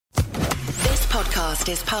podcast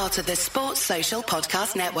is part of the Sports Social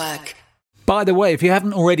Podcast Network. By the way, if you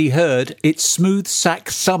haven't already heard, it's Smooth Sack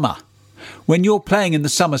Summer. When you're playing in the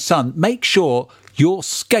summer sun, make sure you're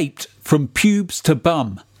scaped from pubes to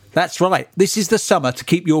bum. That's right, this is the summer to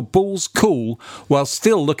keep your balls cool while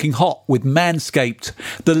still looking hot with Manscaped.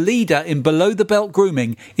 The leader in below-the-belt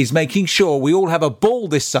grooming is making sure we all have a ball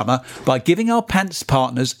this summer by giving our pants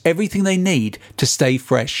partners everything they need to stay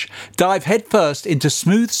fresh. Dive headfirst into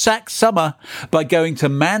Smooth Sack Summer by going to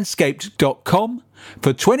manscaped.com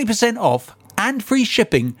for 20% off and free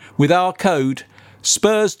shipping with our code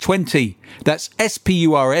SPURS20. That's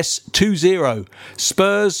SPURS20.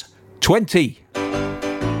 SPURS20.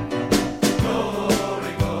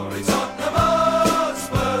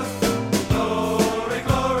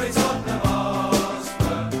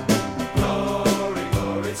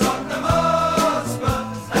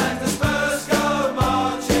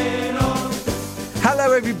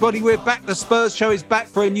 Everybody, we're back. The Spurs Show is back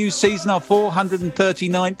for a new season, our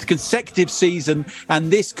 439th consecutive season,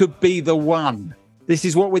 and this could be the one. This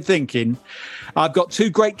is what we're thinking. I've got two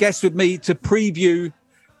great guests with me to preview,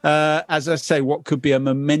 as I say, what could be a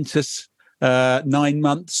momentous 9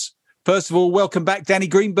 months. First of all, welcome back, Danny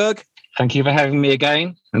Greenberg. Thank you for having me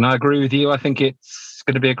again, and I agree with you. I think it's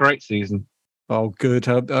going to be a great season. Oh, good.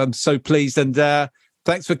 I'm so pleased, and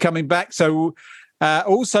thanks for coming back. So,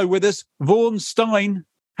 also with us, Vaughan Stein.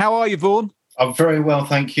 How are you, Vaughan? I'm very well,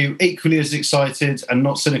 thank you. Equally as excited and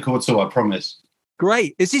not cynical at all, I promise.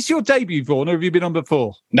 Great. Is this your debut, Vaughan, or have you been on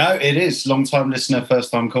before? No, it is. Long-time listener,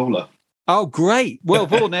 first-time caller. Oh, great. Well,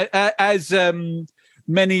 Vaughan, as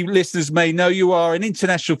many listeners may know, you are an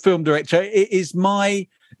international film director. It is my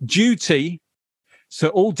duty, so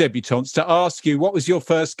all debutantes, to ask you, what was your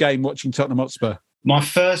first game watching Tottenham Hotspur? My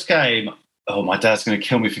first game... Oh, my dad's going to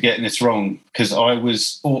kill me for getting this wrong because I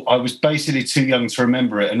was basically too young to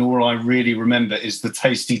remember it, and all I really remember is the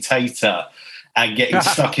tasty tater and getting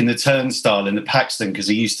stuck in the turnstile in the Paxton because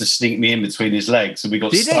he used to sneak me in between his legs, and we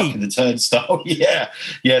got stuck in the turnstile. Yeah.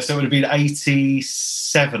 So it would have been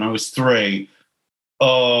 87. I was 3.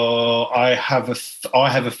 Oh, I have a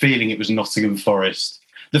feeling it was Nottingham Forest.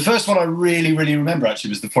 The first one I really, really remember actually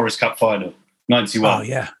was the Forest Cup final, 91. Oh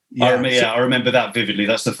yeah. I remember that vividly.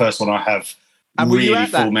 That's the first one I have really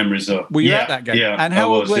full memories of. Were you at that game? Yeah. And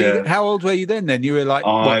how old were you then? Then you were like,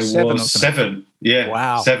 I was 7. Yeah.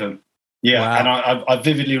 Wow. 7. Yeah. Wow. And I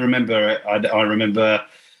vividly remember it. I remember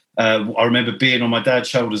being on my dad's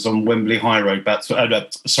shoulders on Wembley High Road,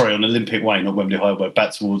 on Olympic Way, not Wembley High Road,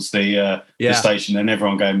 back towards the station, and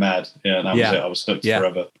everyone going mad. Yeah, that was it. I was hooked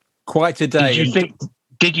forever. Quite a day.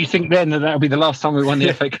 Did you think then that would be the last time we won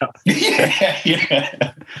the FA Cup?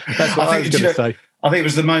 Yeah. That's what I was going to say. I think it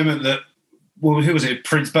was the moment that, who was it?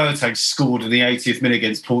 Prince Boateng scored in the 80th minute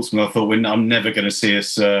against Portsmouth. I thought, I'm never going to see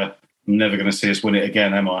us win it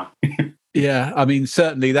again, am I? Yeah, I mean,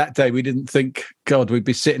 certainly that day we didn't think, God, we'd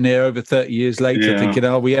be sitting here over 30 years later thinking,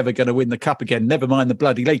 are we ever going to win the cup again? Never mind the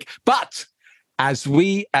bloody league. But as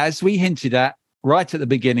we hinted at right at the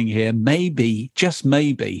beginning here, maybe, just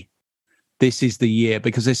maybe, this is the year,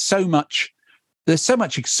 because there's so much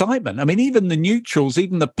excitement. I mean, even the neutrals,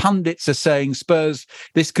 even the pundits are saying Spurs,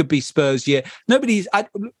 this could be Spurs' year. Nobody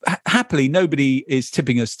is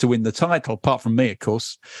tipping us to win the title, apart from me, of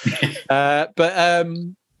course. But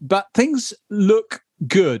things look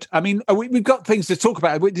good. I mean, we've got things to talk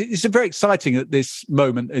about. It's very exciting at this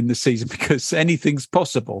moment in the season because anything's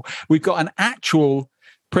possible. We've got an actual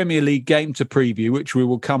Premier League game to preview, which we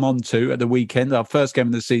will come on to at the weekend, our first game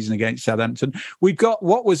of the season against Southampton. We've got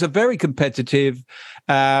what was a very competitive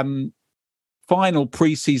final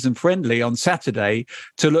pre-season friendly on Saturday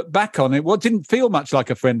to look back on it. What didn't feel much like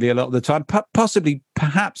a friendly a lot of the time,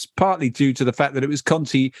 perhaps partly due to the fact that it was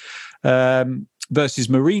Conte versus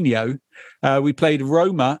Mourinho. We played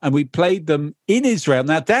Roma and we played them in Israel.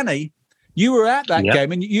 Now, Danny, you were at that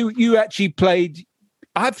game and you actually played...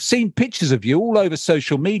 I've seen pictures of you all over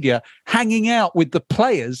social media hanging out with the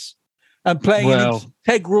players and playing an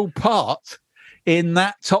integral part in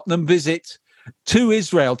that Tottenham visit to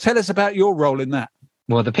Israel. Tell us about your role in that.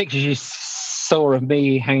 Well, the pictures you saw of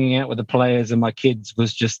me hanging out with the players and my kids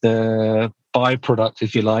was just a byproduct,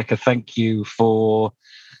 if you like, a thank you for...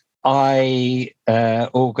 I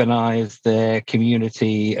organised the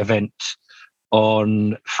community event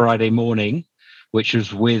on Friday morning, which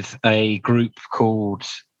was with a group called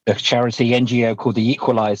a charity NGO called The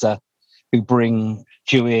Equalizer, who bring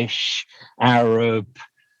Jewish, Arab,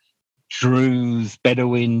 Druze,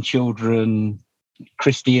 Bedouin children,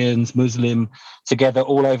 Christians, Muslim together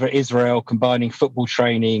all over Israel, combining football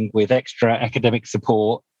training with extra academic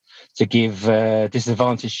support to give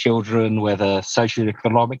disadvantaged children, whether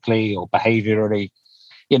socioeconomically or behaviourally,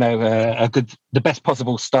 the best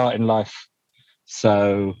possible start in life.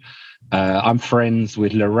 So I'm friends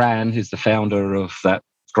with Loran, who's the founder of that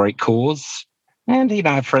great cause. And,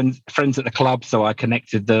 I have friends at the club, so I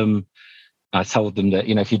connected them. I told them that,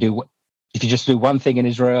 if you just do one thing in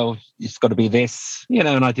Israel, it's got to be this,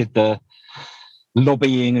 and I did the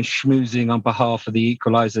lobbying and schmoozing on behalf of the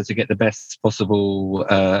Equaliser to get the best possible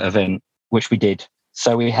event, which we did.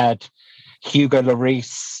 So we had Hugo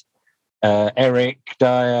Lloris, Eric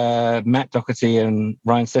Dyer, Matt Doherty and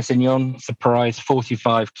Ryan Sessignon surprise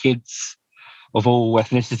 45 kids of all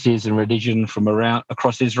ethnicities and religion from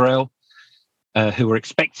across Israel who were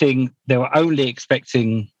only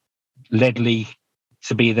expecting Ledley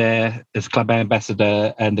to be there as club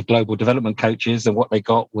ambassador and the global development coaches. And what they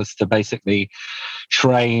got was to basically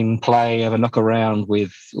train, play, have a knock around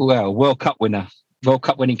with, World Cup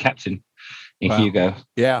winning captain in Hugo.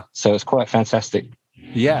 Yeah. So it's quite fantastic.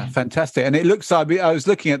 Yeah, fantastic. And it looks like, I was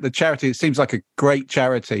looking at the charity, it seems like a great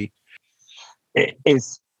charity. It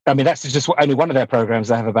is. I mean, that's just only one of their programs.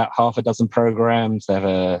 They have about half a dozen programs. They have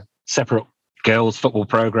a separate girls football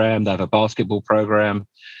program. They have a basketball program.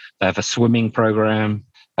 They have a swimming program.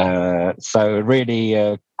 So really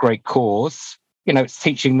a great cause. It's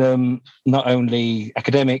teaching them not only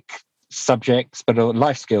academic subjects, but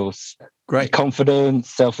life skills. Great. Confidence,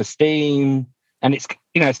 self-esteem. And it's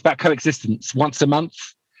about coexistence. Once a month,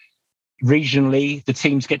 regionally, the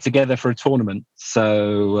teams get together for a tournament.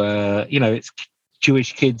 So, it's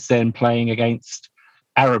Jewish kids then playing against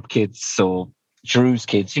Arab kids or Druze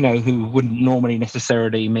kids, who wouldn't normally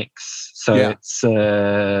necessarily mix. So it's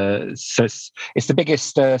the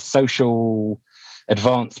biggest social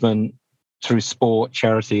advancement through sport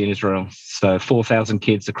charity in Israel. So 4,000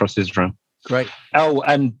 kids across Israel. Great. Oh,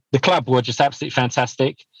 and the club were just absolutely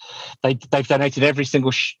fantastic. They've donated every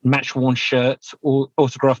single match-worn shirt,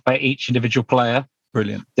 autographed by each individual player.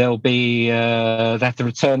 Brilliant. They'll be they have to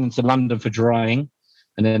return them to London for drying,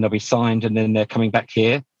 and then they'll be signed, and then they're coming back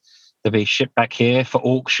here. They'll be shipped back here for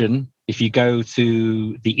auction. If you go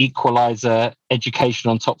to the Equaliser Education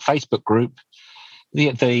on Top Facebook group,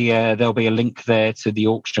 there'll be a link there to the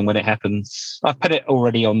auction when it happens. I've put it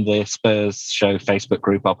already on the Spurs Show Facebook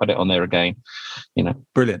group. I'll put it on there again.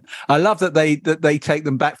 Brilliant. I love that they take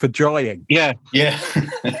them back for drying. Yeah.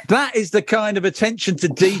 That is the kind of attention to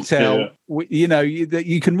detail that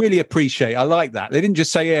you can really appreciate. I like that. They didn't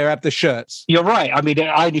just say, "Here, have the shirts." You're right. I mean,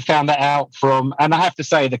 I only found that out and I have to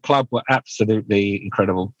say the club were absolutely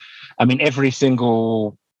incredible. I mean, every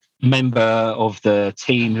single member of the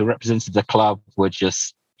team who represented the club were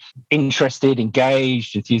just interested,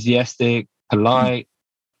 engaged, enthusiastic, polite,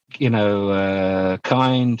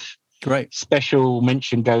 kind. Great. Special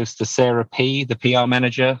mention goes to Sarah P, the PR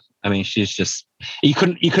manager. I mean, she's just you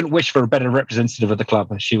couldn't wish for a better representative of the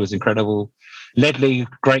club. She was incredible. Ledley,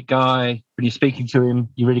 great guy. When you're speaking to him,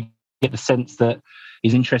 you really get the sense that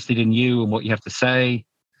he's interested in you and what you have to say.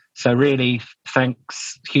 So really,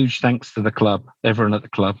 huge thanks to the club, everyone at the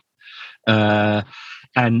club.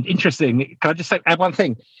 And interesting, can I just add one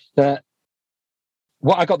thing? That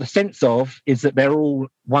what I got the sense of is that they're all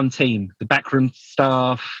one team, the backroom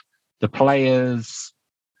staff, the players,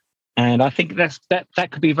 and I think that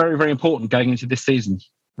could be very, very important going into this season,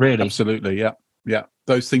 really. Absolutely, yeah.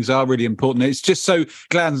 Those things are really important. It's just so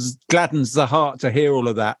gladdens the heart to hear all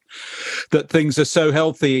of that things are so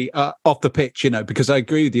healthy off the pitch, because I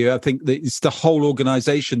agree with you. I think that it's the whole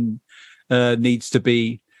organisation needs to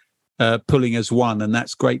be pulling as one, and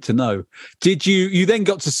that's great to know. Did you then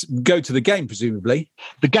got to go to the game, presumably?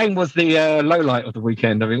 The game was the low light of the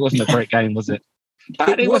weekend. I mean, it wasn't a great game, was it?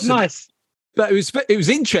 But it was nice. But it was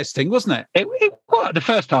interesting, wasn't it? It was the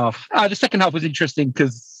first half. The second half was interesting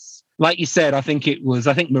because, like you said, I think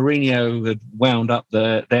Mourinho had wound up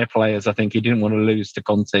their players. I think he didn't want to lose to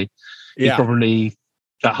Conte. He probably,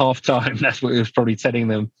 at half time, that's what he was probably telling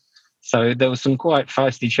them. So there were some quite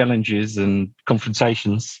feisty challenges and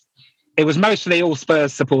confrontations. It was mostly all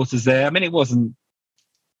Spurs supporters there. I mean, it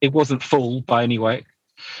wasn't full by any way,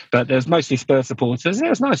 but there was mostly Spurs supporters. It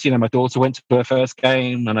was nice. My daughter went to her first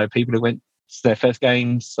game. I know people who went to their first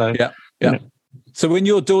games. So yeah. So when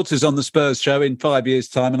your daughter's on the Spurs show in 5 years'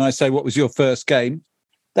 time, and I say, "What was your first game?"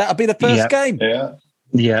 That'll be the first game.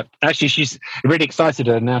 Yeah. Actually, she's really excited.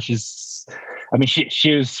 Her now. She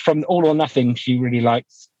was from All or Nothing. She really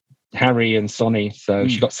liked Harry and Sonny, so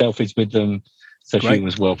she got selfies with them. So Great. She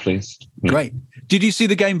was well pleased. Great. Did you see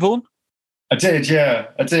the game, Vaughan? I did. Yeah,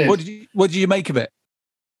 I did. What did you make of it?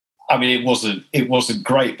 I mean, it wasn't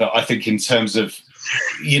great, but I think in terms of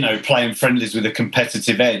playing friendlies with a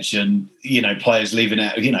competitive edge, and players leaving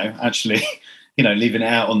it, actually, leaving it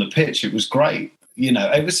out on the pitch. It was great.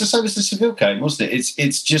 It was the same as the Seville game, wasn't it?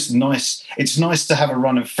 It's just nice. It's nice to have a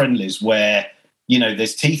run of friendlies where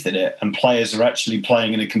there's teeth in it, and players are actually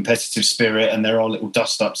playing in a competitive spirit, and there are little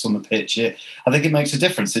dust-ups on the pitch. I think it makes a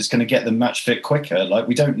difference. It's going to get them match fit quicker. Like,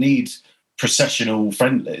 we don't need processional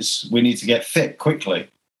friendlies. We need to get fit quickly.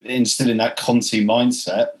 Instilling that Conte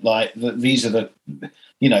mindset, like these are the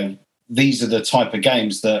type of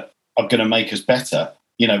games that are going to make us better.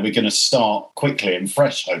 We're going to start quickly and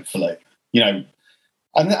fresh, hopefully. And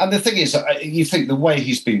the thing is, you think the way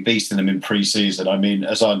he's been beasting them in pre-season, I mean,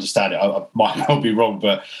 as I understand it, I might well be wrong,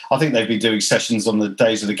 but I think they've been doing sessions on the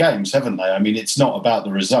days of the games, haven't they? I mean, it's not about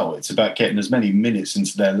the result. It's about getting as many minutes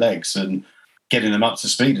into their legs and getting them up to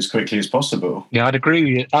speed as quickly as possible. Yeah, I'd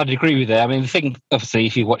agree with that. I mean, the thing, obviously,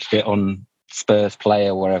 if you watched it on Spurs Play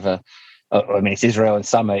or wherever, I mean, it's Israel in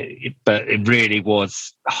summer, but it really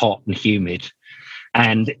was hot and humid.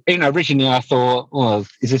 And, originally I thought, well,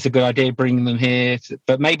 is this a good idea bringing them here?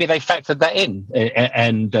 But maybe they factored that in.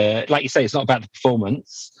 And like you say, it's not about the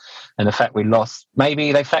performance and the fact we lost.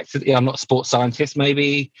 Maybe they factored, I'm not a sports scientist,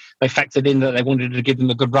 maybe they factored in that they wanted to give them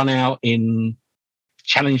a good run out in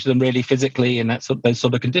challenge them really physically in those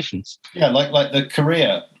sort of conditions. Yeah, like the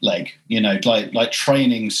career leg, like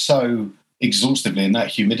training so exhaustively in that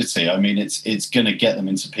humidity. I mean, it's going to get them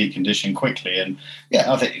into peak condition quickly. And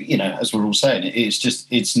yeah, I think, as we're all saying,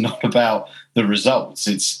 it's not about the results.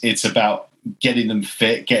 It's about getting them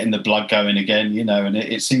fit, getting the blood going again, and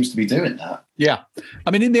it seems to be doing that. Yeah.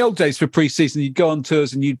 I mean, in the old days for pre-season, you'd go on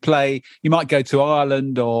tours and you might go to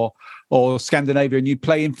Ireland or Scandinavia and you'd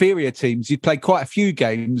play inferior teams. You'd play quite a few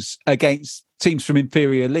games against teams from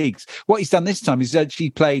inferior leagues. What he's done this time is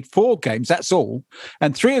actually played 4 games, that's all.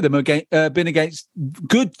 And 3 of them have been against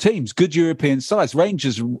good teams, good European sides.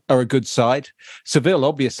 Rangers are a good side. Seville,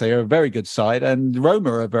 obviously, are a very good side. And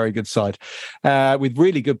Roma are a very good side with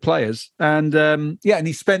really good players. And and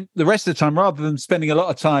he spent the rest of the time, rather than spending a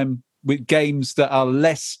lot of time with games that are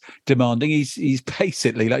less demanding, he's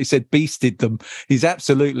basically, like you said, beasted them. He's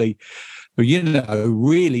absolutely,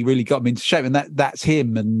 really, really got them into shape. And that's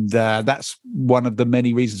him. And that's one of the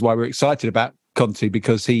many reasons why we're excited about Conte,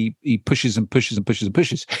 because he pushes and pushes and pushes and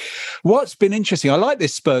pushes. What's been interesting, I like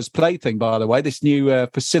this Spurs Play thing, by the way, this new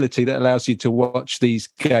facility that allows you to watch these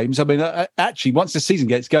games. I mean, actually, once the season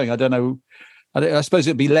gets going, I don't know, I suppose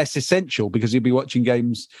it'd be less essential because you'd be watching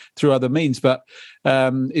games through other means. But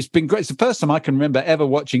it's been great. It's the first time I can remember ever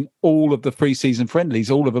watching all of the pre-season friendlies,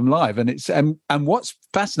 all of them live. And it's and what's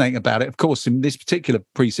fascinating about it, of course, in this particular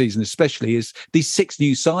pre-season especially, is these 6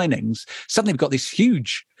 new signings. Suddenly we've got this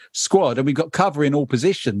huge squad and we've got cover in all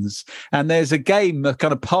positions. And there's a game, a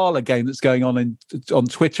kind of parlor game that's going on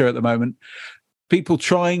Twitter at the moment. People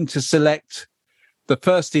trying to select the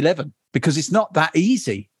first 11. Because it's not that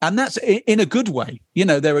easy. And that's in a good way.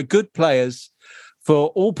 There are good players for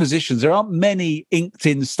all positions. There aren't many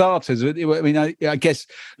inked-in starters. I mean, I guess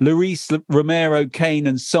Lloris, Romero, Kane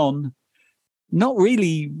and Son, not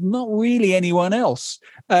really anyone else.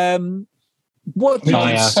 What do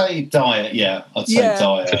you say? Dyer, yeah. I'd say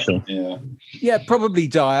Dyer. Sure. Yeah, probably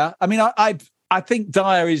Dyer. I mean, I think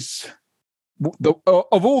Dyer is...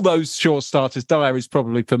 of all those short starters, Dyer is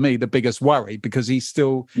probably for me the biggest worry, because he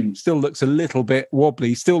still looks a little bit wobbly.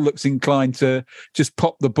 He still looks inclined to just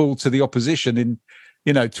pop the ball to the opposition in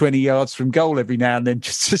 20 yards from goal every now and then,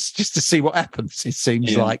 just to see what happens. It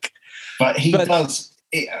seems like, but he does.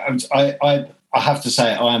 I have to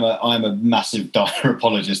say, I'm a massive Dyer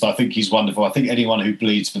apologist. I think he's wonderful. I think anyone who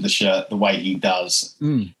bleeds for the shirt the way he does,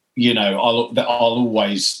 I'll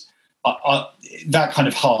always. That kind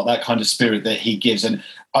of heart, that kind of spirit that he gives, and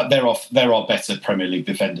there are better Premier League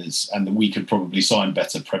defenders, and we could probably sign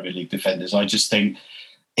better Premier League defenders. I just think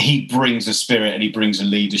he brings a spirit and he brings a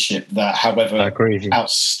leadership that, however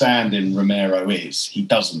outstanding Romero is, he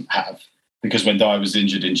doesn't have. Because when Dyer was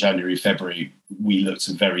injured in January, February, we looked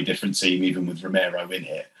a very different team, even with Romero in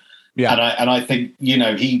it. Yeah, and I think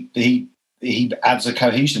he adds a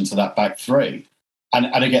cohesion to that back three.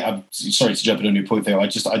 And again, I'm sorry to jump in on your point there. I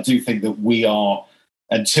do think that we are,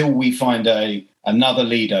 until we find another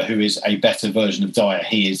leader who is a better version of Dyer,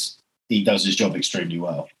 he does his job extremely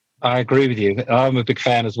well. I agree with you. I'm a big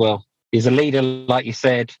fan as well. He's a leader, like you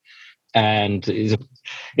said, and is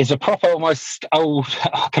a proper, almost old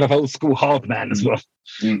school hard man as well.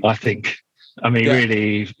 I think. I mean,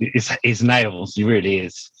 really, his nails. He really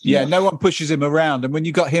is. Yeah, no one pushes him around. And when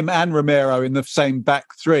you got him and Romero in the same back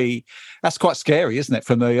three, that's quite scary, isn't it,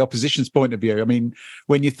 from the opposition's point of view? I mean,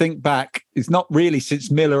 when you think back, it's not really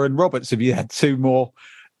since Miller and Roberts have you had 2 more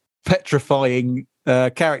petrifying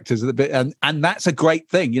characters a bit, and that's a great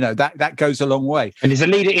thing. That goes a long way. And he's a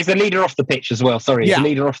leader. He's a leader off the pitch as well. Sorry, he's a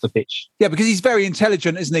leader off the pitch. Yeah, because he's very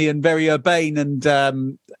intelligent, isn't he, and very urbane, and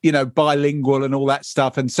bilingual and all that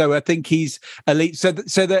stuff. And so I think he's elite. So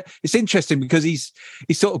that it's interesting because he's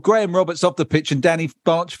sort of Graham Roberts off the pitch and Danny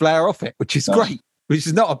Blanchflower off it, which is great. Which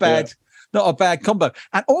is not a bad combo.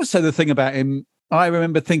 And also the thing about him, I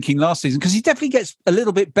remember thinking last season, because he definitely gets a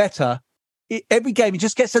little bit better. Every game, he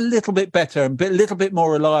just gets a little bit better and a little bit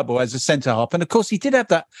more reliable as a centre half. And of course, he did have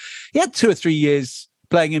that. He had 2 or 3 years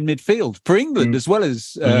playing in midfield for England as well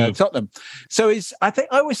as Tottenham. So I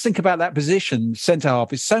always think about that position, centre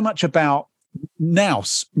half, is so much about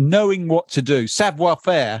nous, knowing what to do, savoir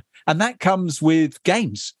faire, and that comes with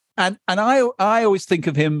games. And I always think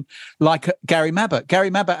of him like Gary Mabbutt.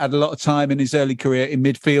 Gary Mabbutt had a lot of time in his early career in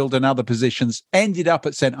midfield and other positions, ended up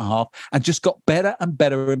at centre-half and just got better and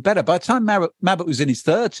better and better. By the time Mabbutt was in his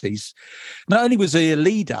 30s, not only was he a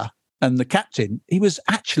leader and the captain, he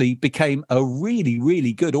became a really,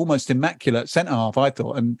 really good, almost immaculate centre-half, I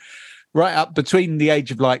thought. And right up between the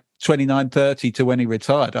age of 29, 30 to when he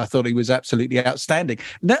retired, I thought he was absolutely outstanding.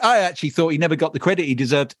 I actually thought he never got the credit he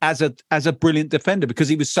deserved as a brilliant defender because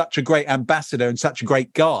he was such a great ambassador and such a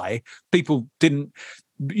great guy. People didn't,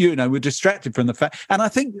 were distracted from the fact. And I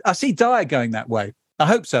think I see Dyer going that way. I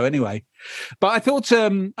hope so anyway. But I think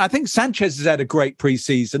Sanchez has had a great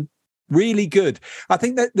pre-season. Really good. I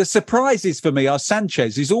think that the surprises for me are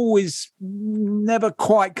Sanchez. He's always never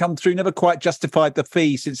quite come through, never quite justified the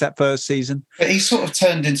fee since that first season. But he's sort of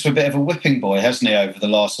turned into a bit of a whipping boy, hasn't he, over the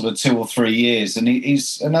last sort of 2 or 3 years? And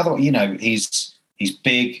he's another, he's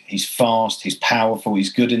big, he's fast, he's powerful,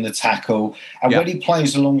 he's good in the tackle. And when he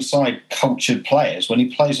plays alongside cultured players, when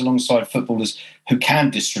he plays alongside footballers who can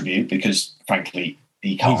distribute, because frankly,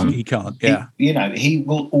 he can't. He can't, yeah. He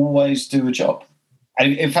will always do a job.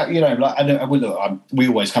 And in fact, we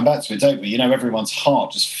always come back to it, don't we? Everyone's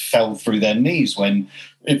heart just fell through their knees when,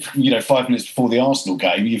 5 minutes before the Arsenal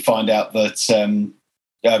game, you find out that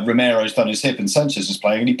Romero's done his hip and Sanchez is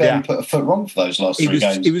playing, and he barely put a foot wrong for those last 3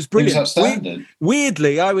 games. He was brilliant. He was outstanding.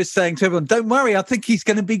 Weirdly, I was saying to everyone, don't worry, I think he's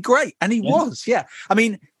going to be great. And he was, yeah. I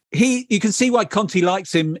mean, you can see why Conte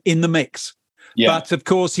likes him in the mix. Yeah. But, of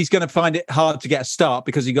course, he's going to find it hard to get a start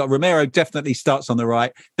because you've got Romero definitely starts on the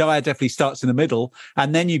right, Dyer definitely starts in the middle,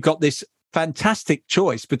 and then you've got this fantastic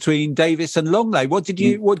choice between Davis and Longley. What did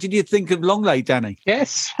you think of Longley, Danny?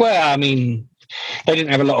 Yes, well, I mean, they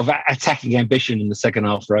didn't have a lot of attacking ambition in the second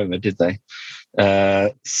half, Roma, did they?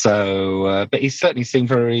 But he certainly seemed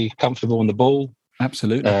very comfortable on the ball.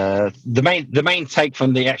 Absolutely. The main take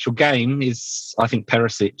from the actual game is I think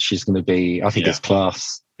Perisic is going to be, I think it's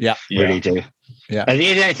class. Yeah. Really do. Yeah. And the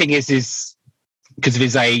only thing is because of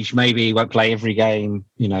his age, maybe he won't play every game,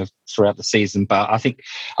 throughout the season. But I think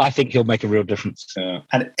he'll make a real difference. Yeah.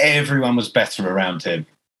 And everyone was better around him.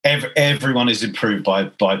 Everyone is improved by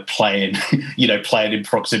playing, playing in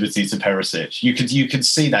proximity to Perisic. You could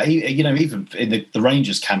see that. Even in the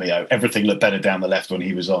Rangers cameo, everything looked better down the left when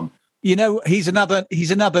he was on. He's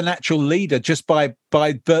another natural leader just by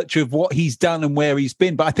virtue of what he's done and where he's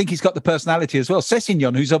been. But I think he's got the personality as well.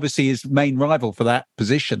 Sessegnon, who's obviously his main rival for that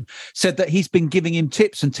position, said that he's been giving him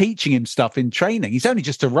tips and teaching him stuff in training. He's only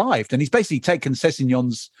just arrived and he's basically taken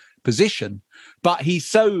Sessegnon's position. But he's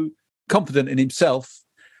so confident in himself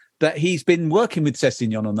that he's been working with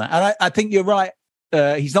Sessegnon on that. And I think you're right.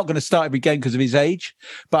 He's not going to start every game because of his age.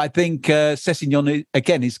 But I think Sessegnon,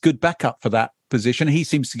 again, is good backup for that position. He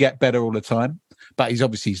seems to get better all the time, but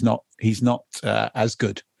he's not as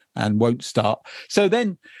good and won't start. So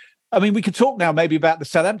then, I mean, we could talk now maybe about the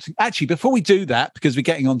Southampton. Actually, before we do that, because we're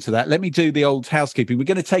getting onto that, let me do the old housekeeping. We're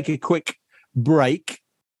going to take a quick break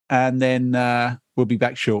and then we'll be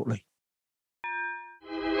back shortly.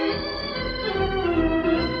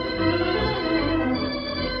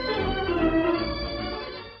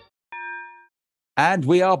 And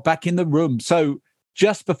we are back in the room. So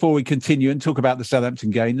just before we continue and talk about the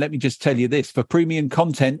Southampton game, let me just tell you this. For premium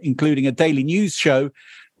content, including a daily news show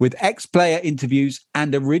with ex-player interviews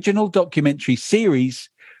and original documentary series,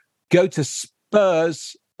 go to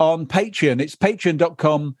Spurs on Patreon. It's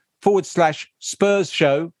patreon.com/Spurs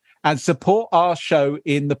show and support our show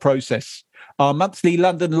in the process. Our monthly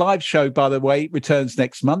London live show, by the way, returns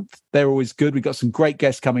next month. They're always good. We've got some great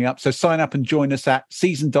guests coming up. So sign up and join us at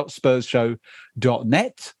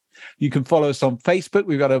season.spursshow.net. You can follow us on Facebook.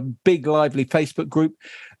 We've got a big, lively Facebook group.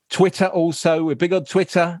 Twitter also. We're big on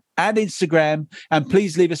Twitter and Instagram. And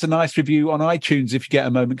please leave us a nice review on iTunes if you get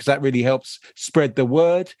a moment, because that really helps spread the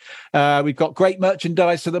word. We've got great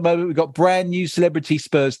merchandise at the moment. We've got brand new Celebrity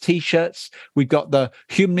Spurs T-shirts. We've got the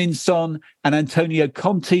Heung-min Son and Antonio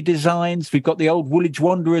Conte designs. We've got the old Woolwich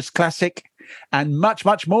Wanderers classic and much,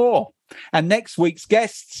 much more. And next week's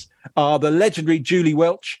guests are the legendary Julie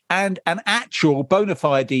Welch and an actual bona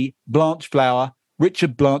fide Blanchflower,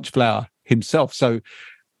 Richard Blanchflower himself. So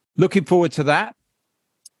looking forward to that.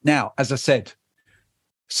 Now, as I said,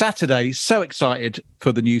 Saturday, so excited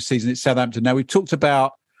for the new season at Southampton. Now, we've talked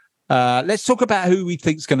about, let's talk about who we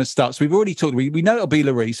think is going to start. So we've already talked, we know it'll be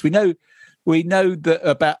Lloris. We know that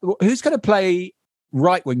about who's going to play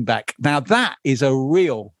right wing back. Now, that is a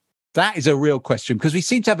real question, because we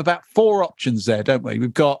seem to have about 4 options there, don't we?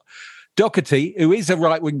 We've got Doherty, who is a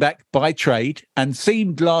right wing back by trade and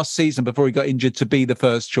seemed last season before he got injured to be the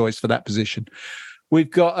first choice for that position. We've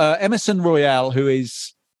got Emerson Royale, who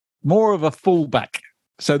is more of a fullback,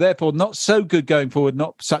 so therefore not so good going forward,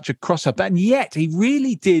 not such a crosser. And yet he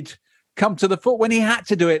really did come to the fore when he had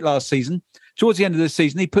to do it last season. Towards the end of the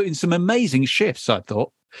season, he put in some amazing shifts, I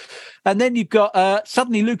thought. And then you've got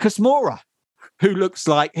suddenly Lucas Moura, who looks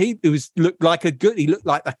like he looked like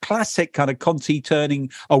the classic kind of Conte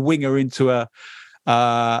turning a winger into a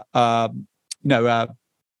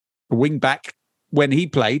wing back when he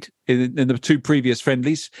played in the 2 previous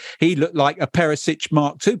friendlies. He looked like a Perisic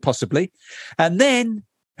Mark II, possibly. And then,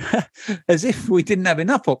 as if we didn't have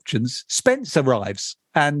enough options, Spence arrives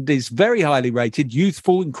and is very highly rated,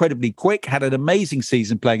 youthful, incredibly quick, had an amazing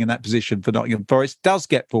season playing in that position for Nottingham Forest, does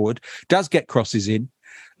get forward, does get crosses in,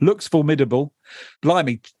 looks formidable.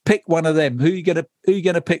 Blimey, pick one of them. Who are you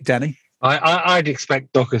gonna pick, Danny? I'd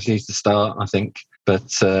expect Doherty to start, I think,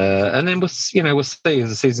 but and then we'll see as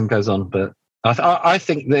the season goes on. But I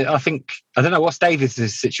think I don't know what's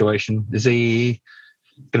Davies' situation. Is he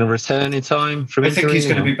going to return in time from injury? I think he's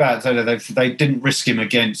going to be back. They didn't risk him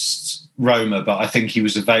against Roma, but I think he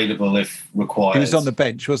was available if required. He was on the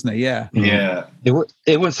bench, wasn't he? Yeah. Yeah. It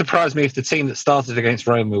wouldn't surprise me if the team that started against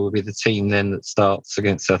Roma would be the team then that starts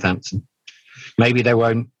against Southampton. Maybe they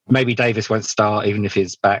won't. Maybe Davies won't start, even if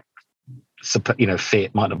he's back,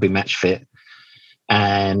 fit, might not be match fit.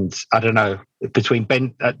 And I don't know, between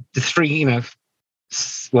the 3,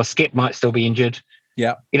 Skip might still be injured.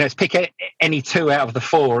 Yeah. It's pick any 2 out of the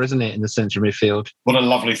 4, isn't it, in the centre midfield? What a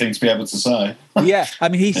lovely thing to be able to say. Yeah. I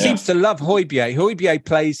mean, he seems to love Højbjerg. Højbjerg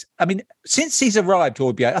plays, I mean, since he's arrived,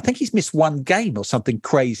 Højbjerg, I think he's missed 1 game or something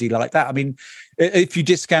crazy like that. I mean, if you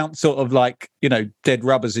discount sort of like, dead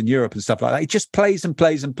rubbers in Europe and stuff like that, he just plays and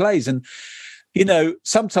plays and plays. And,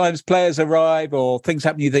 sometimes players arrive or things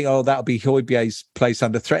happen, you think, oh, that'll be Højbjerg's place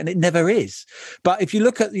under threat. And it never is. But if you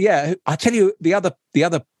look at, I tell you, the other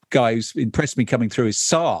guy who's impressed me coming through is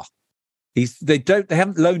Sarr. They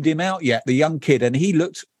haven't loaned him out yet, the young kid, and he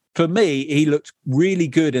looked really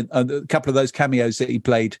good in a couple of those cameos that he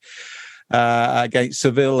played against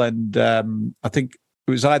Seville, and I think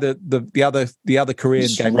it was either the other Korean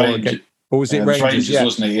game or was it Rangers? Yeah.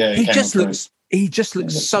 Wasn't it? Yeah, he just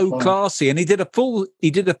looks so classy, and he did a full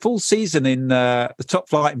season in the top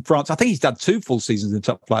flight in France. I think he's done 2 full seasons in the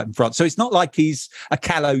top flight in France. So it's not like he's a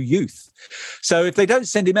callow youth. So if they don't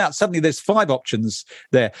send him out, suddenly there's 5 options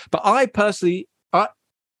there. But I personally,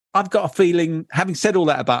 I've got a feeling, having said all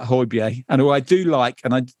that about Højbjerg, and who I do like,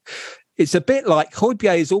 it's a bit like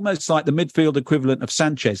Højbjerg is almost like the midfield equivalent of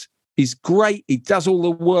Sanchez. He's great. He does all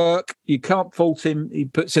the work. You can't fault him. He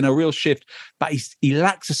puts in a real shift, but he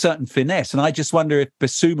lacks a certain finesse. And I just wonder if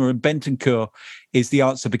Basuma and Bentancur is the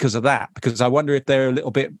answer because of that. Because I wonder if they're a little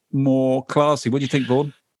bit more classy. What do you think,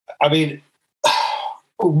 Vaughan? I mean,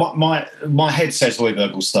 my head says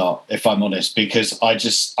Højbjerg will start, if I'm honest, because I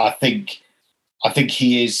think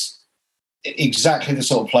he is exactly the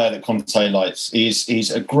sort of player that Conte likes. He's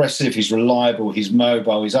aggressive, he's reliable, he's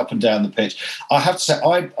mobile, he's up and down the pitch. I have to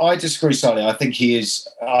say, I disagree slightly. I think he's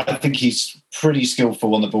pretty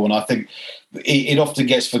skillful on the ball, and I think it often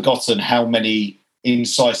gets forgotten how many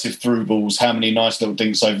incisive through balls, how many nice little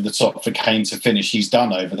dinks over the top for Kane to finish he's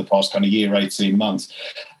done over the past kind of year, 18 months.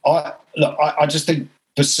 I just think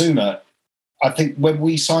Basuma, I think when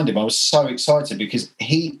we signed him, I was so excited because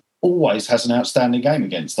he always has an outstanding game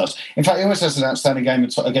against us. In fact, he always has an outstanding game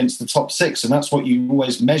against the top 6, and that's what you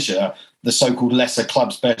always measure the so-called lesser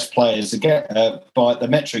clubs' best players by the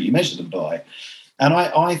metric you measure them by. And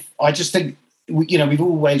I just think, we've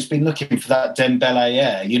always been looking for that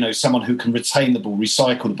Dembele, someone who can retain the ball,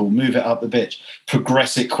 recycle the ball, move it up the pitch,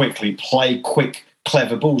 progress it quickly, play quick,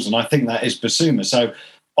 clever balls, and I think that is Basuma. So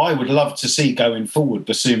I would love to see going forward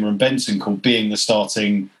Basuma and Bentancur being the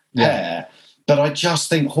starting pair. But I just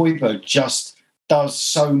think Højbjerg just does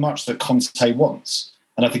so much that Conte wants.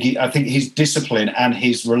 And I think his discipline and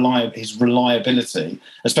his reliability,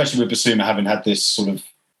 especially with Basuma having had this sort of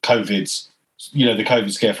COVID, the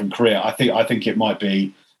COVID scare from Korea, I think it might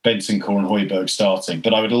be Bentancur and Højbjerg starting.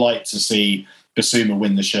 But I would like to see Basuma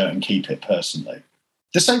win the shirt and keep it personally.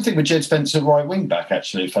 The same thing with Jed Spence at right wing back,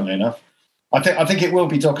 actually, funnily enough. I think it will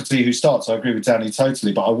be Doherty who starts. I agree with Danny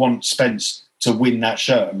totally, but I want Spence to win that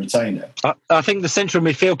shirt and retain it. I think the central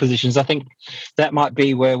midfield positions, I think that might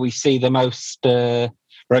be where we see the most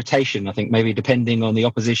rotation. I think maybe depending on the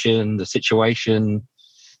opposition, the situation,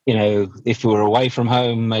 if we were away from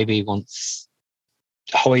home, maybe once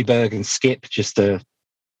Højbjerg and Skip just for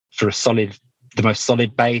the most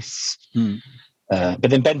solid base. But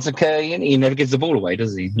then Bentancur, he never gives the ball away,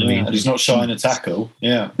 does he? And he's not shy in a tackle.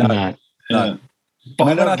 Yeah. No. Yeah.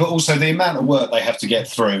 But also the amount of work they have to get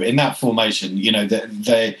through in that formation, if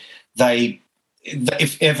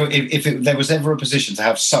there was ever a position to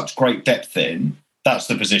have such great depth in, that's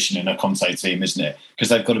the position in a Conte team, isn't it? Because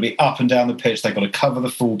they've got to be up and down the pitch, they've got to cover the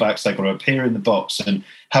fullbacks, they've got to appear in the box, and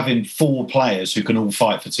having 4 players who can all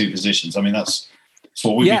fight for 2 positions. I mean, that's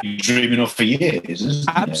what we've been dreaming of for years, isn't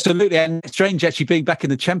it? Absolutely. And it's strange actually being back in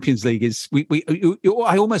the Champions League is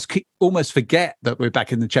I almost forget that we're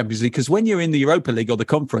back in the Champions League, because when you're in the Europa League or the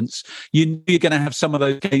Conference, you're going to have some of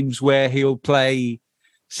those games where he'll play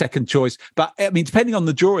second choice. But I mean, depending on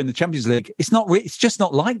the draw in the Champions League, it's just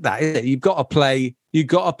not like that, is it? You've got to play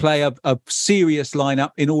a serious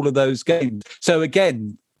lineup in all of those games. So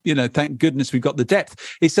again, thank goodness we've got the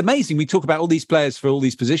depth. It's amazing. We talk about all these players for all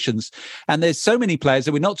these positions, and there's so many players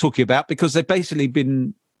that we're not talking about because they've basically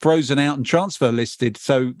been frozen out and transfer listed.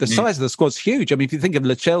 So the size of the squad's huge. I mean, if you think of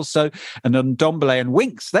Lo Celso and Ndombele and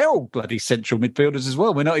Winks, they're all bloody central midfielders as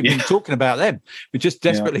well. We're not even talking about them. We're just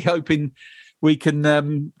desperately hoping we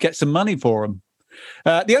can get some money for them.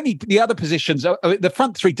 The other positions, the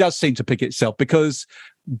front three does seem to pick itself, because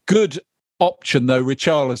good option though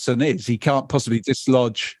Richarlison is, he can't possibly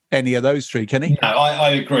dislodge any of those 3, can he? No, I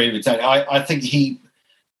agree with that. I think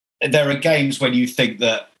there are games when you think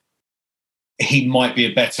that he might be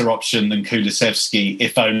a better option than Kulusevski,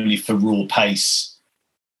 if only for raw pace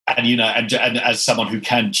and and as someone who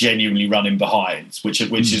can genuinely run in behind, which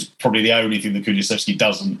is probably the only thing that Kulusevski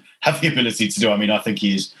doesn't have the ability to do. I mean, I think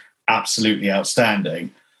he is absolutely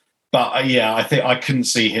outstanding. But I think I couldn't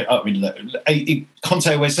see him. I mean,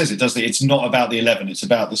 Conte always says it, doesn't it? It's not about the 11, it's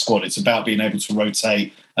about the squad. It's about being able to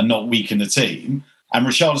rotate and not weaken the team. And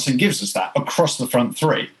Richarlison gives us that across the front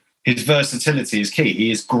 3. His versatility is key.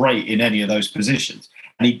 He is great in any of those positions.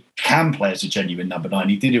 And he can play as a genuine number 9.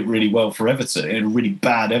 He did it really well for Everton, in a really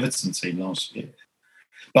bad Everton team last year.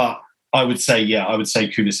 But I would say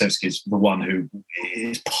Kulusevski is the one who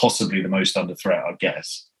is possibly the most under threat, I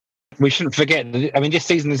guess. We shouldn't forget, I mean, this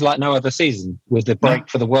season is like no other season with the break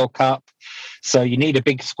for the World Cup. So you need a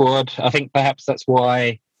big squad. I think perhaps that's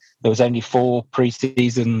why there was only 4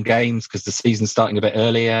 pre-season games, because the season's starting a bit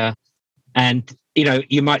earlier. And,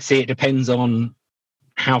 you might see it depends on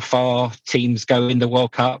how far teams go in the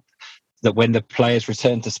World Cup, that when the players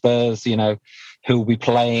return to Spurs, who will be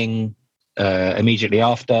playing immediately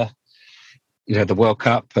after, the World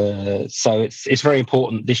Cup. So it's very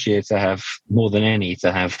important this year to have, more than any,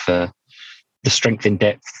 to have the strength in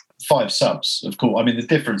depth. 5 subs, of course. I mean, the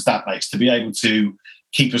difference that makes, to be able to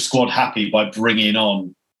keep a squad happy by bringing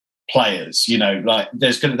on players, they're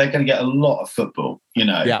going to get a lot of football,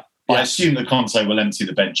 Yeah. I assume that Conte will empty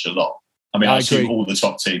the bench a lot. I mean, I assume all the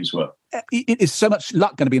top teams will. It is so much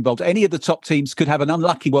luck going to be involved. Any of the top teams could have an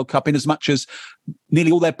unlucky World Cup, in as much as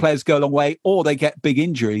nearly all their players go a long way, or they get big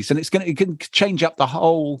injuries, and it can change up the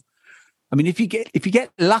whole. I mean, if you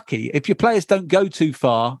get lucky, if your players don't go too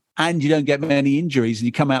far and you don't get many injuries, and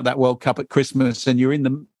you come out that World Cup at Christmas and you're in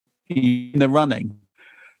the running,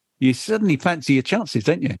 you suddenly fancy your chances,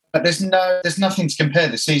 don't you? But there's nothing to compare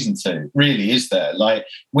the season to, really, is there? Like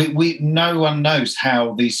we no one knows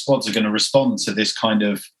how these squads are going to respond to this kind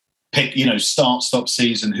of start-stop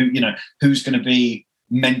season. Who's going to be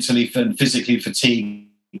mentally and physically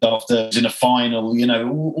fatigued after in a final?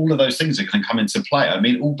 All of those things that can come into play. I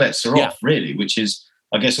mean, all bets are off, really, which is,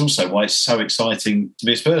 I guess, also why it's so exciting to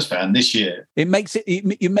be a Spurs fan this year. It makes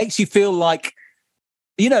you feel like,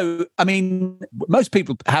 I mean, most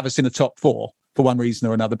people have us in the top 4 for one reason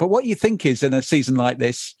or another. But what you think is, in a season like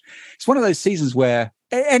this, it's one of those seasons where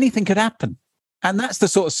anything could happen. And that's the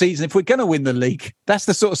sort of season, if we're going to win the league, that's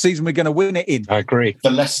the sort of season we're going to win it in. I agree. The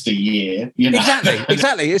Leicester year,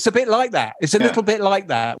 Exactly. It's a bit like that. It's a little bit like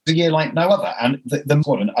that. It's a year like no other. And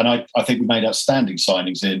I think we made outstanding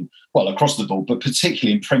signings across the board, but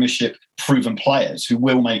particularly in Premiership proven players who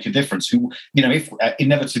will make a difference, who, if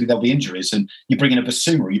inevitably there'll be injuries, and you bring in a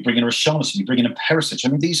Basuma, you bring in a Richarlison, you bring in a Perisic. I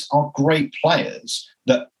mean, these are great players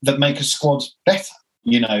that make a squad better.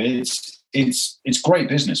 It's great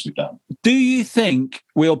business we've done. Do you think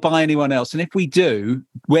we'll buy anyone else? And if we do,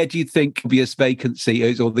 where do you think the obvious vacancy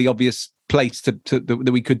is, or the obvious place that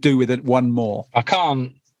we could do with it one more? I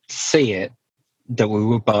can't see it that we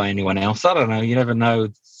will buy anyone else. I don't know. You never know.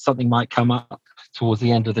 Something might come up towards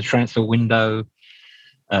the end of the transfer window.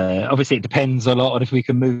 Obviously, it depends a lot on if we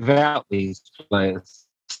can move out these players.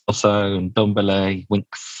 Also, and Dombele,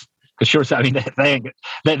 Winks. Because sure, I mean,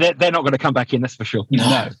 they're not going to come back in, that's for sure.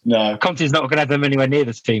 No. Conte's not going to have them anywhere near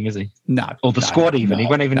this team, is he? No. Or the squad even. He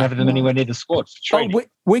won't even have them anywhere near the squad.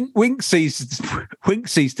 Winksy's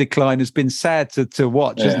decline has been sad to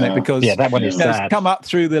watch, isn't it? Because that one is sad. He's come up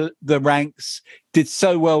through the ranks, did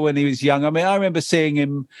so well when he was young. I mean, I remember seeing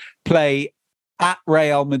him play at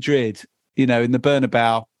Real Madrid, in the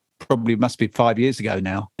Bernabeu, probably must be 5 years ago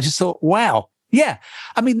now. I just thought, wow. Yeah,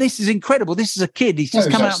 I mean, this is incredible. This is a kid. He's just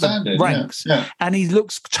come out of the ranks, and he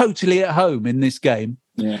looks totally at home in this game.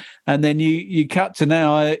 Yeah. And then you cut to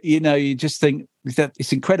now, you just think that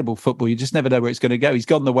it's incredible football. You just never know where it's going to go. He's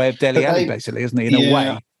gone the way of Dele Alli, basically, hasn't he? In a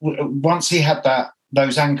way. Once he had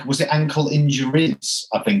those ankle injuries,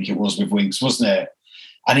 I think it was with Winks, wasn't it?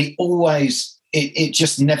 And he always it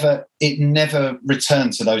just never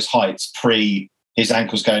returned to those heights pre his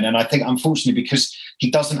ankles going. And I think, unfortunately, because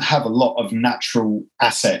he doesn't have a lot of natural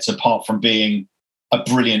assets apart from being a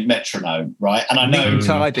brilliant metronome, right? And I know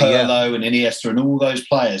Pirlo and Iniesta and all those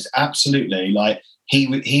players, absolutely, like he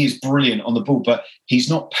is brilliant on the ball, but he's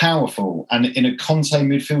not powerful. And in a Conte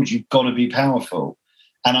midfield, you've got to be powerful.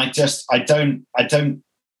 And I don't.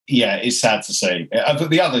 Yeah, it's sad to see. But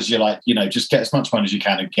the others, you're like, just get as much money as you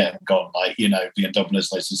can and get them gone, like, the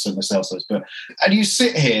Ndombele's and the Celsos. And you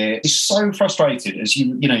sit here, it's so frustrated as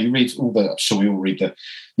you read all the, I'm sure we all read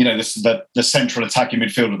the central attacking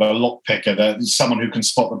midfielder, the lock picker, someone who can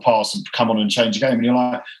spot the pass and come on and change the game. And you're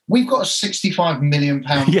like, we've got a £65 million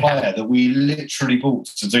player that we literally bought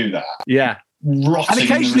to do that. Yeah. Rotting and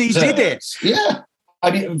occasionally he did it. Yeah. I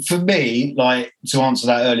mean, for me, like, to answer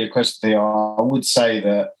that earlier question, I would say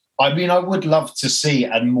that, I would love to see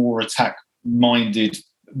a more attack-minded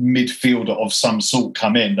midfielder of some sort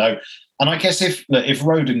come in, though. And I guess if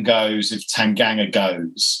Rodon goes, if Tanganga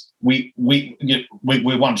goes, we're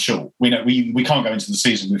one short. We can't go into the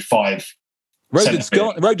season with five. Rodon's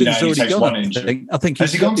gone. Rodon's already gone. I think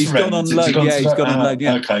he's gone on loan. He's gone on loan.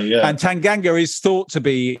 Yeah. Okay. Yeah. And Tanganga is thought to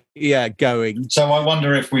be going. So I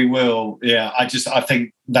wonder if we will. Yeah.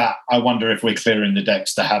 I wonder if we're clearing the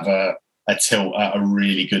decks to have a tilt at a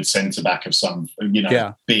really good centre back of some. Be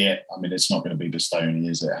it. I mean, it's not going to be Bastoni,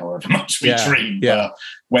 is it? However much we dream. Yeah. But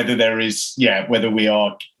whether we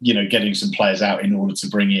are getting some players out in order to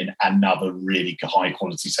bring in another really high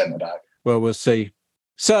quality centre back. Well, we'll see.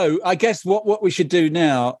 So I guess what we should do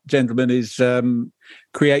now, gentlemen, is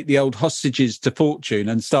create the old hostages to fortune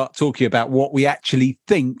and start talking about what we actually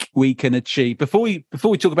think we can achieve. Before we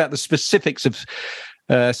talk about the specifics of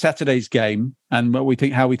Saturday's game and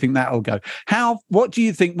how we think that'll go. What do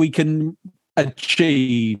you think we can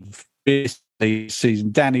achieve this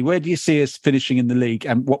season? Danny, where do you see us finishing in the league,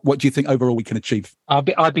 and what do you think overall we can achieve?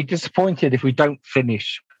 I'd be disappointed if we don't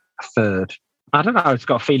finish third. I don't know. I've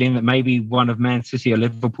got a feeling that maybe one of Man City or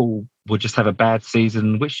Liverpool will just have a bad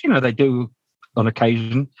season, which, they do on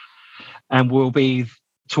occasion. And we'll be,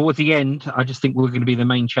 towards the end, I just think we're going to be the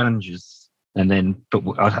main challengers. And then, but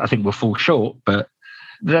I think we'll fall short. But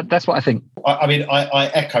that's what I think.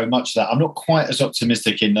 I echo much of that. I'm not quite as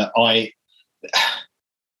optimistic in that I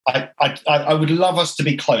would love us to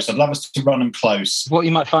be close. I'd love us to run them close. What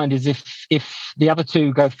you might find is if the other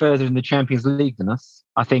two go further in the Champions League than us,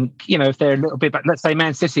 I think, if they're a little bit, let's say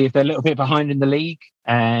Man City, if they're a little bit behind in the league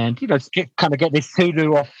and, kind of get this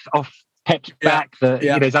hoodoo off Pep's back that,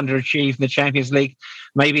 is underachieved in the Champions League,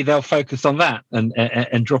 maybe they'll focus on that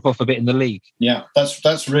and drop off a bit in the league. Yeah,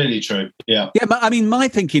 that's really true. Yeah. Yeah, but I mean, my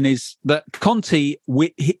thinking is that Conte,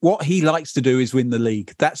 what he likes to do is win the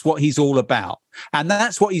league. That's what he's all about. And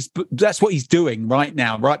that's what he's doing right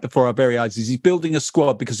now, right before our very eyes, is he's building a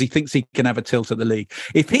squad because he thinks he can have a tilt at the league.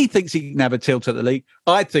 If he thinks he can have a tilt at the league,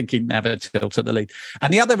 I think he can have a tilt at the league.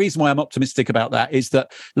 And the other reason why I'm optimistic about that is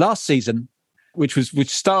that last season, which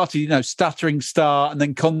started, stuttering start, and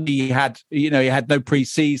then Conte had no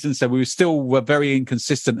pre-season, so we were very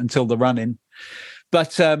inconsistent until the run-in.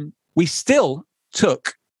 But we still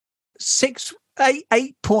took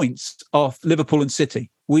 8 points off Liverpool and City.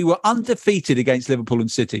 We were undefeated against Liverpool and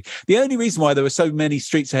City. The only reason why there were so many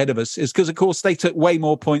streets ahead of us is because, of course, they took way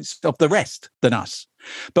more points off the rest than us.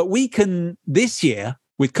 But we can, this year,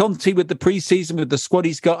 with Conte, with the pre-season, with the squad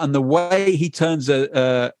he's got, and the way he turns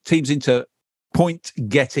teams into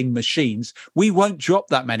point-getting machines, we won't drop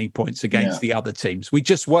that many points against the other teams. We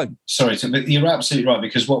just won't. Sorry, but you're absolutely right,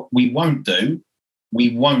 because what we won't do,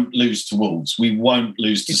 we won't lose to Wolves. We won't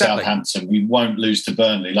lose to Southampton. We won't lose to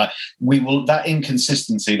Burnley. That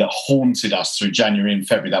inconsistency that haunted us through January and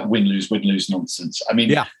February, that win-lose nonsense. I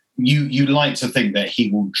mean, you like to think that he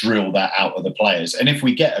will drill that out of the players. And if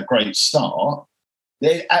we get a great start,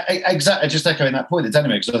 exactly, just echoing that point that Danny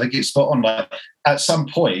made, because I think it's spot on. Like, at some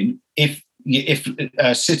point, if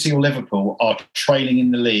City or Liverpool are trailing in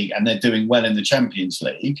the league and they're doing well in the Champions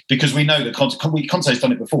League, because we know that Conte's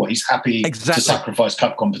done it before. He's happy to sacrifice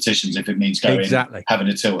cup competitions if it means going having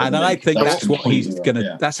a tilt. And I think that's what he's going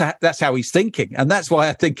to. That's how he's thinking, and that's why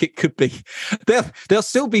I think it could be. There'll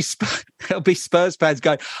still be Spurs fans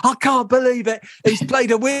going, "I can't believe it. He's played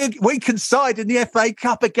a weakened side in the FA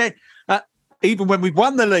Cup again." Even when we've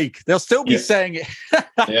won the league, they'll still be saying it.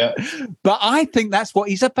 But I think that's what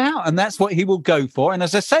he's about, and that's what he will go for. And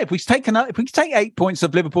as I say, if we take 8 points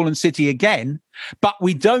of Liverpool and City again, but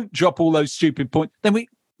we don't drop all those stupid points, then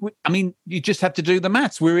you just have to do the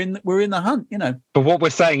maths. We're in the hunt, But what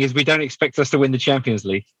we're saying is we don't expect us to win the Champions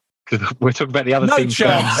League, because we're talking about the other teams.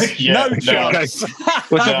 No chance.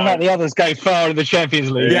 We're talking about the others go far in the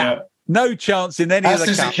Champions League. Yeah. No chance in any of the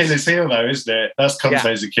cups. That's his Achilles heel, though, isn't it? That's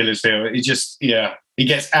Conte's Achilles heel. He just, he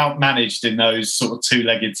gets outmanaged in those sort of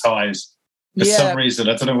two-legged ties for some reason.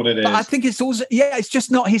 I don't know what it is. But I think it's also, it's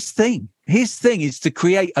just not his thing. His thing is to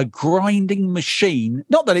create a grinding machine.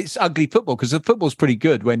 Not that it's ugly football, because the football's pretty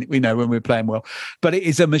good when we're playing well. But it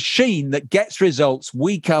is a machine that gets results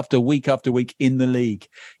week after week after week in the league.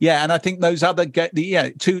 Yeah, and I think those other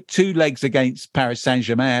two legs against Paris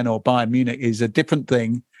Saint-Germain or Bayern Munich is a different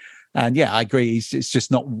thing. And I agree. It's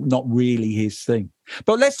just not really his thing.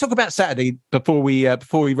 But let's talk about Saturday before we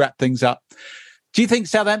wrap things up. Do you think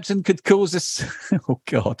Southampton could cause us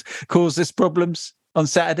problems on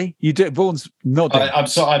Saturday? You do. Vaughan's nodding. I'm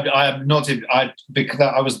sorry. I am nodding. Because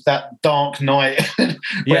I was that dark night when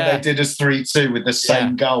they did us 3-2 with the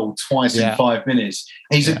same goal twice in 5 minutes.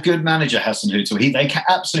 He's a good manager, Hassan Hutel.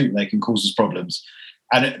 They can cause us problems.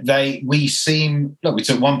 And we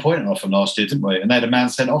took 1 point off them last year, didn't we? And they had a man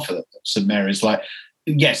sent off at St Mary's.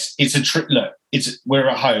 Yes, it's a trip. Look, we're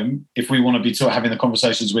at home. If we want to be having the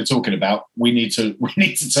conversations we're talking about, we need to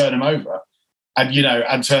turn them over,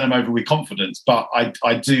 and turn them over with confidence. But I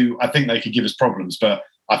think they could give us problems, but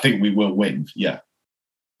I think we will win. Yeah.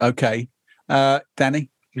 Okay, Danny.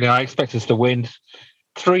 Yeah, I expect us to win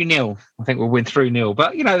 3-0. I think we'll win 3-0.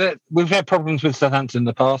 But we've had problems with Southampton in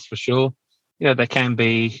the past for sure. They can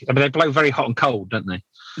be. I mean, they blow very hot and cold, don't they?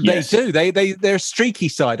 They do. They're a streaky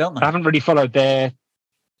side, aren't they? I haven't really followed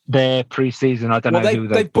their pre-season. I don't know who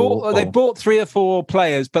they've bought. They bought 3 or 4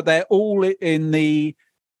 players, but they're all in the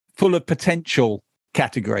full of potential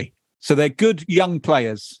category. So they're good young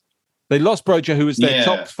players. They lost Broja, who was their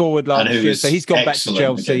top forward last year, so he's gone back to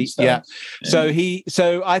Chelsea. Yeah.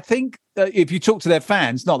 So I think if you talk to their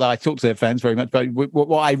fans, not that I talk to their fans very much, but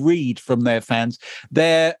what I read from their fans,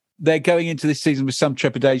 they're going into this season with some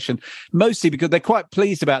trepidation, mostly because they're quite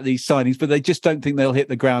pleased about these signings, but they just don't think they'll hit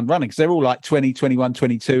the ground running, because they're all like 20, 21,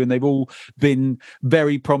 22, and they've all been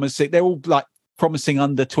very promising. They're all like promising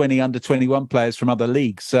under 20, under 21 players from other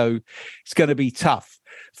leagues. So it's going to be tough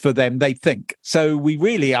for them, they think. So we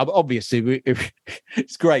really, obviously,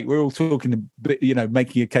 it's great. We're all talking,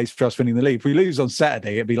 making a case for us winning the league. If we lose on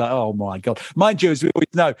Saturday, it'd be like, oh my God. Mind you, as we always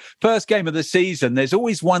know, first game of the season, there's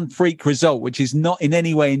always one freak result, which is not in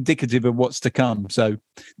any way indicative of what's to come. So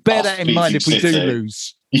bear that in mind if we do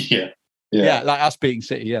lose. Yeah, like us beating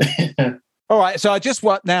City, yeah. All right, so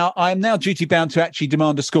I am now duty bound to actually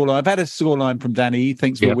demand a scoreline. I've had a scoreline from Danny. He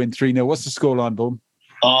thinks we'll win 3-0. What's the scoreline, Bourne?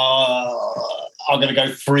 I'm going to go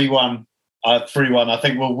 3-1. 3-1. I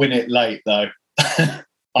think we'll win it late, though.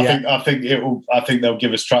 I think they'll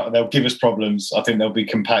give us They'll give us problems. I think they'll be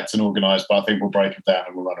compact and organised, but I think we'll break them down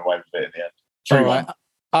and we'll run away with it in the end. 3-1. All right.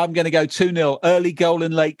 I'm going to go 2-0, early goal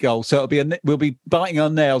and late goal. So we'll be biting our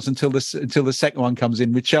nails until the second one comes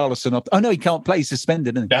in. Richarlison up. Oh no, he can't play. He's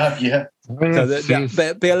suspended, isn't he? Yeah. So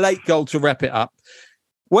there'll be a late goal to wrap it up.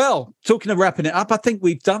 Well, talking of wrapping it up, I think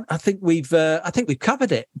we've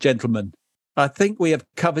covered it, gentlemen. I think we have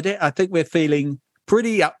covered it. I think we're feeling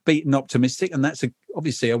pretty upbeat and optimistic, and that's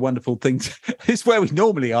obviously a wonderful thing. It's where we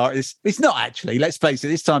normally are. It's not actually. Let's face it.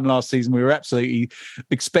 This time last season, we were absolutely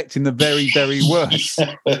expecting the very, very worst.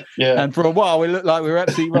 Yeah. And for a while, we looked like we were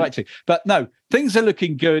absolutely right to. But no, things are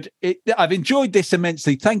looking good. I've enjoyed this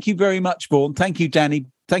immensely. Thank you very much, Vaughan. Thank you, Danny.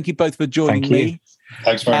 Thank you both for joining me.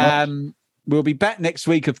 Thanks very much. We'll be back next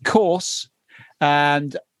week, of course.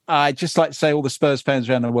 And I'd just like to say, all the Spurs fans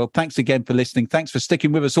around the world, thanks again for listening. Thanks for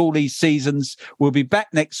sticking with us all these seasons. We'll be back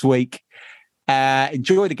next week.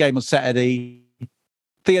 Enjoy the game on Saturday.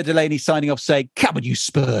 Theo Delaney signing off saying, come on, you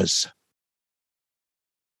Spurs.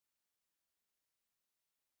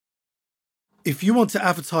 If you want to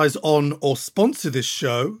advertise on or sponsor this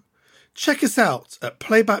show, check us out at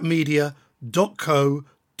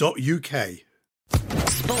playbackmedia.co.uk.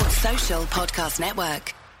 Sports Social Podcast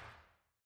Network.